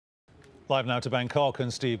Live now to Bangkok,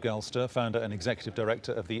 and Steve Galster, founder and executive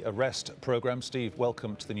director of the Arrest program. Steve,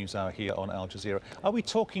 welcome to the NewsHour here on Al Jazeera. Are we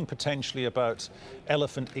talking potentially about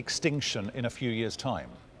elephant extinction in a few years' time?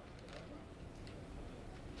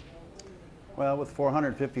 Well, with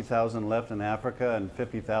 450,000 left in Africa and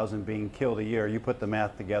 50,000 being killed a year, you put the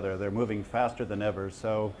math together. They're moving faster than ever.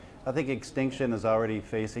 So I think extinction is already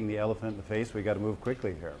facing the elephant in the face. We've got to move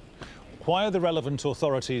quickly here. Why are the relevant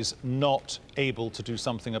authorities not able to do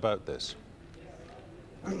something about this?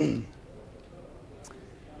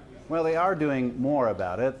 Well, they are doing more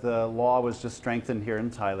about it. The law was just strengthened here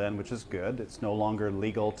in Thailand, which is good. It's no longer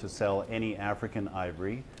legal to sell any African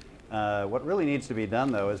ivory. What really needs to be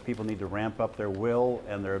done, though, is people need to ramp up their will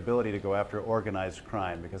and their ability to go after organized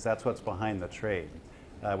crime, because that's what's behind the trade.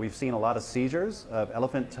 We've seen a lot of seizures of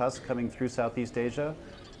elephant tusks coming through Southeast Asia.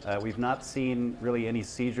 We've not seen really any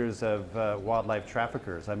seizures of wildlife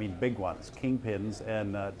traffickers, I mean big ones, kingpins,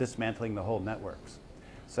 and dismantling the whole networks.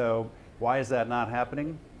 So why is that not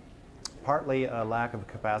happening? Partly a lack of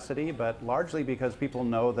capacity, but largely because people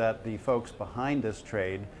know that the folks behind this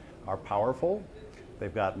trade are powerful,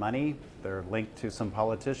 they've got money, they're linked to some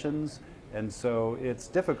politicians, and so it's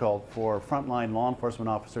difficult for frontline law enforcement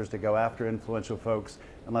officers to go after influential folks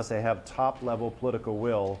unless they have top-level political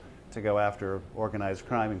will to go after organized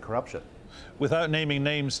crime and corruption. Without naming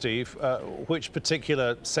names, Steve, which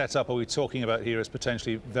particular setup are we talking about here as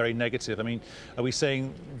potentially very negative? I mean, are we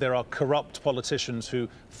saying there are corrupt politicians who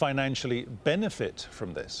financially benefit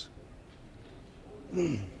from this?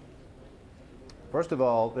 First of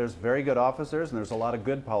all, there's very good officers and there's a lot of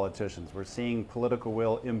good politicians. We're seeing political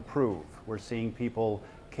will improve. We're seeing people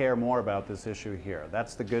care more about this issue here.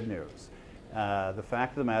 That's the good news. The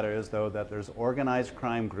fact of the matter is, though, that there's organized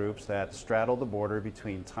crime groups that straddle the border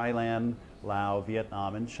between Thailand, Laos,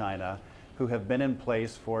 Vietnam, and China, who have been in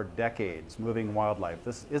place for decades, moving wildlife.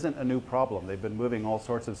 This isn't a new problem. They've been moving all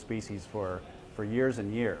sorts of species for years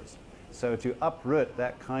and years. So to uproot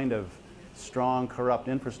that kind of strong, corrupt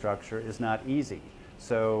infrastructure is not easy.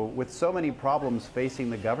 So with so many problems facing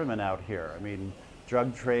the government out here, I mean,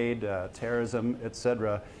 drug trade, terrorism,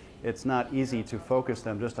 etc., it's not easy to focus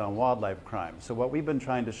them just on wildlife crime. So what we've been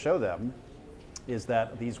trying to show them is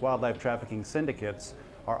that these wildlife trafficking syndicates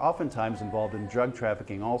are oftentimes involved in drug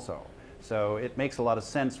trafficking also. So it makes a lot of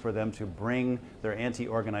sense for them to bring their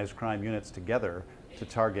anti-organized crime units together to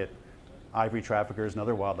target ivory traffickers and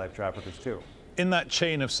other wildlife traffickers too. In that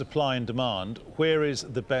chain of supply and demand, where is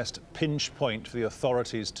the best pinch point for the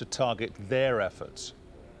authorities to target their efforts?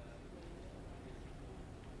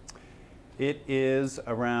 It is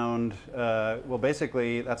around, well,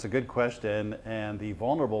 basically, that's a good question, and the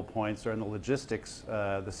vulnerable points are in the logistics,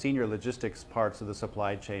 the senior logistics parts of the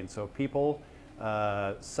supply chain. So people,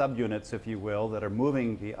 subunits, if you will, that are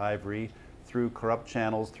moving the ivory through corrupt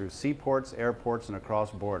channels, through seaports, airports, and across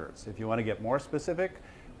borders. If you want to get more specific,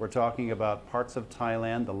 we're talking about parts of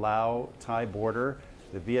Thailand, the Lao-Thai border,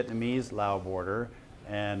 the Vietnamese-Lao border,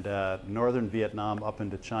 and northern Vietnam up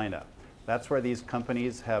into China. That's where these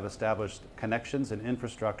companies have established connections and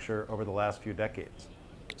infrastructure over the last few decades.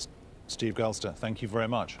 Steve Galster, thank you very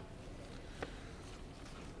much.